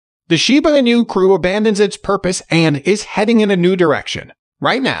The Shiba Inu crew abandons its purpose and is heading in a new direction.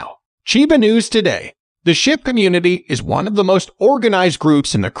 Right now, Shiba News Today. The Shib community is one of the most organized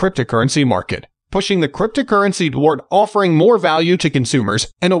groups in the cryptocurrency market, pushing the cryptocurrency toward offering more value to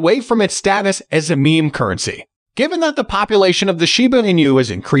consumers and away from its status as a meme currency. Given that the population of the Shiba Inu has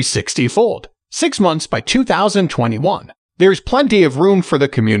increased 60-fold, 6 months by 2021, there's plenty of room for the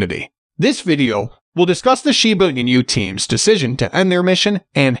community. This video will discuss the Shiba Inu team's decision to end their mission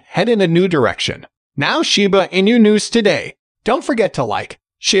and head in a new direction. Now Shiba Inu News Today. Don't forget to like,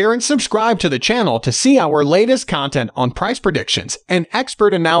 share, and subscribe to the channel to see our latest content on price predictions and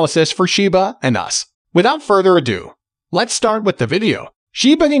expert analysis for Shiba and us. Without further ado, let's start with the video.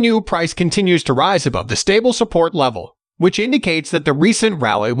 Shiba Inu price continues to rise above the stable support level, which indicates that the recent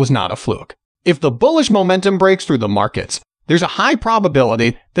rally was not a fluke. If the bullish momentum breaks through the markets, there's a high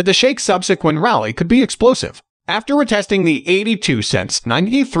probability that the shake's subsequent rally could be explosive. After retesting the 82 cents,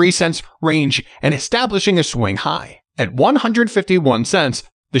 93 cents range and establishing a swing high at 151 cents,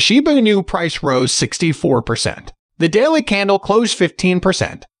 the Shiba Inu price rose 64%. The daily candle closed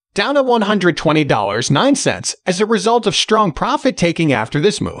 15%, down at $120.09 as a result of strong profit-taking after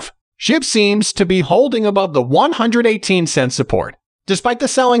this move. Shib seems to be holding above the 118 cent support. Despite the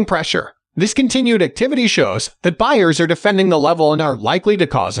selling pressure, this continued activity shows that buyers are defending the level and are likely to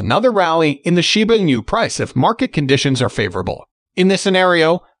cause another rally in the Shiba Inu price if market conditions are favorable. In this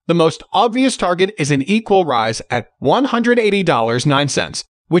scenario, the most obvious target is an equal rise at $180.09,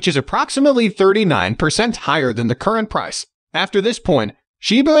 which is approximately 39% higher than the current price. After this point,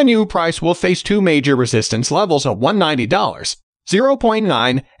 Shiba Inu price will face two major resistance levels of $190,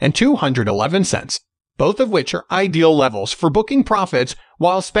 0.9, and 211 cents, both of which are ideal levels for booking profits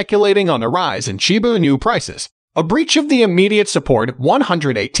while speculating on a rise in Shiba Inu prices. A breach of the immediate support of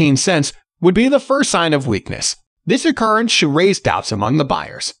 118 cents would be the first sign of weakness. This occurrence should raise doubts among the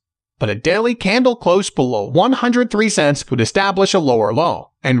buyers. But a daily candle close below 103 cents would establish a lower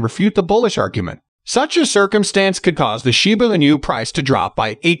low and refute the bullish argument. Such a circumstance could cause the Shiba Inu price to drop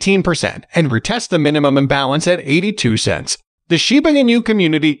by 18% and retest the minimum imbalance at 82 cents. The Shiba Inu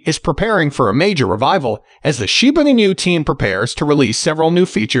community is preparing for a major revival as the Shiba Inu team prepares to release several new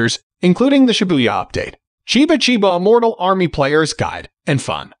features, including the Shibuya update, Shiba Immortal Army Player's Guide, and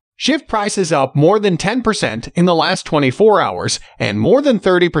fun. Shib price is up more than 10% in the last 24 hours and more than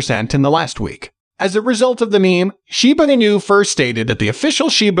 30% in the last week. As a result of the meme, Shiba Inu first stated that the official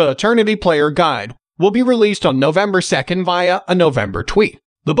Shiba Eternity Player Guide will be released on November 2nd via a November tweet.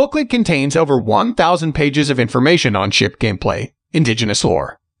 The booklet contains over 1,000 pages of information on Shib gameplay, indigenous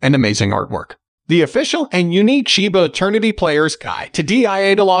lore, and amazing artwork. The official and unique Shiba Eternity Player's Guide to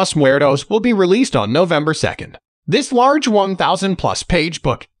Dia de los Muertos will be released on November 2nd. This large 1,000-plus page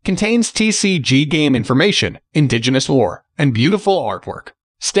book contains TCG game information, indigenous lore, and beautiful artwork.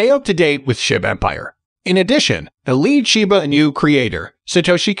 Stay up to date with Shib Empire. In addition, the lead Shiba Inu creator,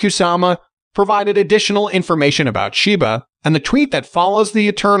 Satoshi Kusama, provided additional information about Shiba and the tweet that follows the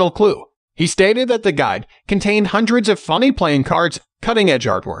eternal clue. He stated that the guide contained hundreds of funny playing cards, cutting-edge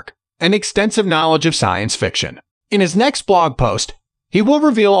artwork, and extensive knowledge of science fiction. In his next blog post, he will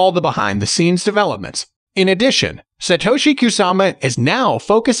reveal all the behind-the-scenes developments. In addition, Satoshi Kusama is now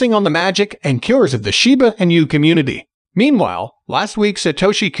focusing on the magic and cures of the Shiba Inu community. Meanwhile, last week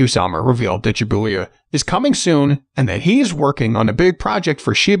Satoshi Kusama revealed that Shibuya is coming soon and that he is working on a big project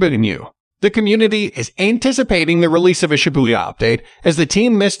for Shiba Inu. The community is anticipating the release of a Shibuya update as the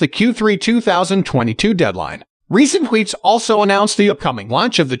team missed the Q3 2022 deadline. Recent tweets also announced the upcoming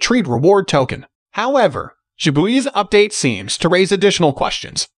launch of the Treat Reward token. However, Shibuya's update seems to raise additional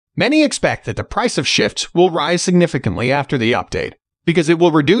questions. Many expect that the price of shifts will rise significantly after the update, because it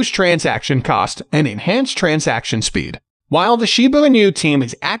will reduce transaction cost and enhance transaction speed. While the Shiba Inu team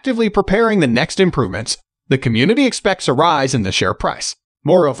is actively preparing the next improvements, the community expects a rise in the share price.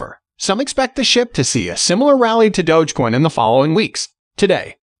 Moreover, some expect the SHIB to see a similar rally to Dogecoin in the following weeks.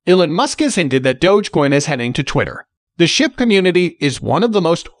 Today, Elon Musk has hinted that Dogecoin is heading to Twitter. The SHIB community is one of the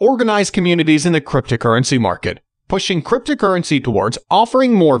most organized communities in the cryptocurrency market, pushing cryptocurrency towards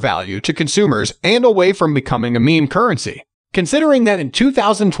offering more value to consumers and away from becoming a meme currency. Considering that in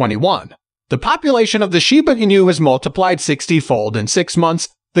 2021, the population of the Shiba Inu has multiplied 60-fold in 6 months,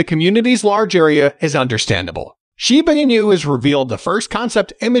 the community's large area is understandable. Shiba Inu has revealed the first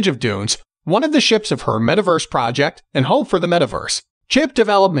concept image of Dunes, one of the ships of her metaverse project and hope for the metaverse. Chip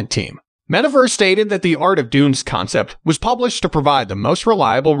development team. Metaverse stated that the Art of Dunes concept was published to provide the most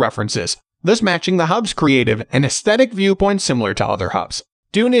reliable references, thus matching the hub's creative and aesthetic viewpoint similar to other hubs.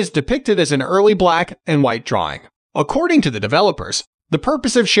 Dune is depicted as an early black and white drawing. According to the developers, the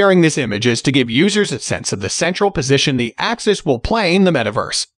purpose of sharing this image is to give users a sense of the central position the axis will play in the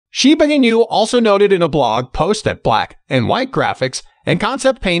metaverse. Shiba Inu also noted in a blog post that black and white graphics and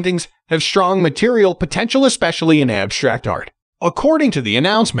concept paintings have strong material potential, especially in abstract art. According to the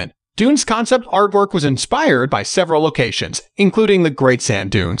announcement, Dune's concept artwork was inspired by several locations, including the Great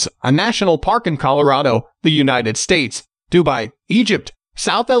Sand Dunes, a national park in Colorado, the United States, Dubai, Egypt,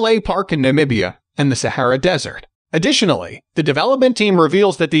 South LA Park in Namibia, and the Sahara Desert. Additionally, the development team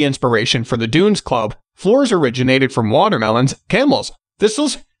reveals that the inspiration for the Dunes Club floors originated from watermelons, camels,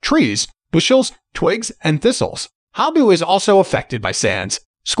 thistles, trees, bushels, twigs, and thistles. Habu is also affected by sands,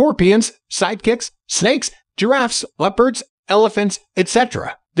 scorpions, sidekicks, snakes, giraffes, leopards, elephants,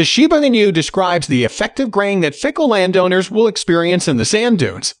 etc. The Shiba Inu describes the effective graying that fickle landowners will experience in the sand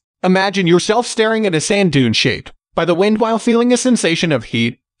dunes. Imagine yourself staring at a sand dune shaped by the wind while feeling a sensation of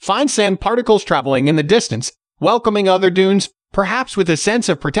heat, fine sand particles traveling in the distance, welcoming other dunes, perhaps with a sense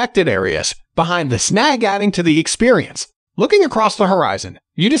of protected areas behind the snag adding to the experience. Looking across the horizon,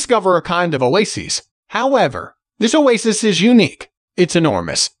 you discover a kind of oasis. However, this oasis is unique. It's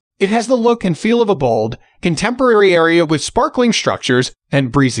enormous. It has the look and feel of a bold, contemporary area with sparkling structures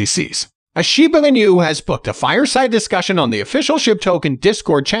and breezy seas. A Shiba Inu has booked a fireside discussion on the official shibatoken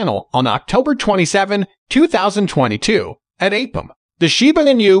Discord channel on October 27, 2022, at 8 p.m. The Shiba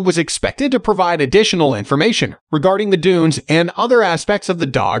Inu was expected to provide additional information regarding the dunes and other aspects of the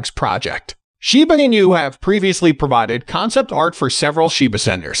Dogs project. Shiba Inu have previously provided concept art for several Shiba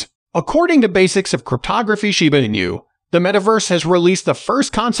senders. According to Basics of Cryptography Shiba Inu, the metaverse has released the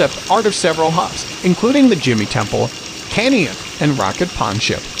first concept art of several hubs, including the Jimmy Temple, Canyon, and Rocket Pond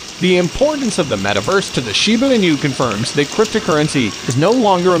ship. The importance of the metaverse to the Shiba Inu confirms that cryptocurrency is no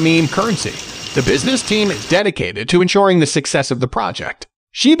longer a meme currency. The business team is dedicated to ensuring the success of the project.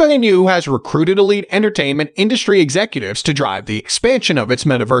 Shiba Inu has recruited elite entertainment industry executives to drive the expansion of its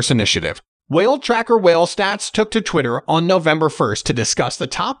metaverse initiative. Whale tracker Whale Stats took to Twitter on November 1st to discuss the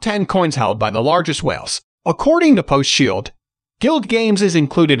top 10 coins held by the largest whales. According to PostShield, Guild Games is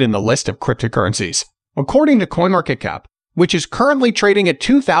included in the list of cryptocurrencies. According to CoinMarketCap, which is currently trading at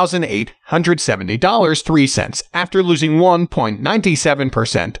 $2,870.03 after losing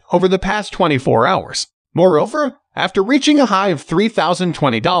 1.97% over the past 24 hours. Moreover, after reaching a high of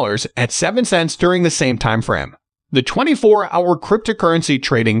 $3,020 at 7 cents during the same time frame, the 24-hour cryptocurrency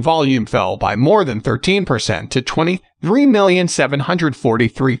trading volume fell by more than 13% to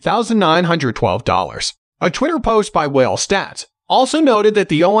 $23,743,912. A Twitter post by Whale Stats also noted that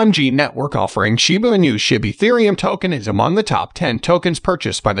the OMG network offering Shiba Inu SHIB Ethereum token is among the top 10 tokens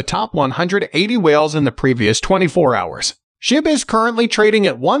purchased by the top 180 whales in the previous 24 hours. SHIB is currently trading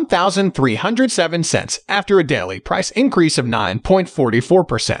at 1,307 cents after a daily price increase of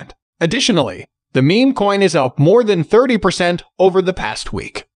 9.44%. Additionally, the meme coin is up more than 30% over the past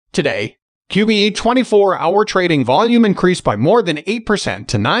week. Today, QBE 24-hour trading volume increased by more than 8%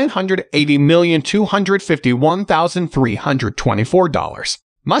 to $980,251,324.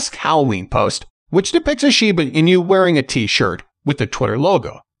 Musk Halloween post, which depicts a Shiba Inu wearing a t-shirt with the Twitter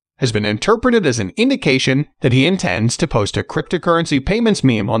logo, has been interpreted as an indication that he intends to post a cryptocurrency payments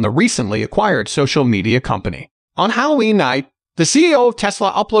meme on the recently acquired social media company. On Halloween night, the CEO of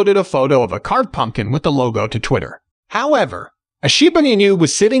Tesla uploaded a photo of a carved pumpkin with the logo to Twitter. However, a Shiba Inu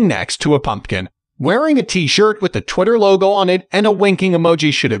was sitting next to a pumpkin, wearing a t-shirt with the Twitter logo on it, and a winking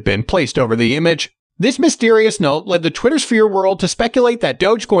emoji should have been placed over the image. This mysterious note led the Twitter sphere world to speculate that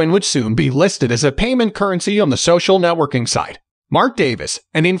Dogecoin would soon be listed as a payment currency on the social networking site. Mark Davis,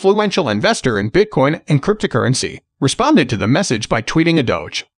 an influential investor in Bitcoin and cryptocurrency, responded to the message by tweeting a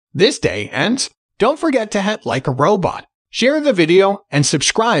Doge. This day ends. Don't forget to hit like a robot, share the video, and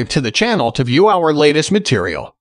subscribe to the channel to view our latest material.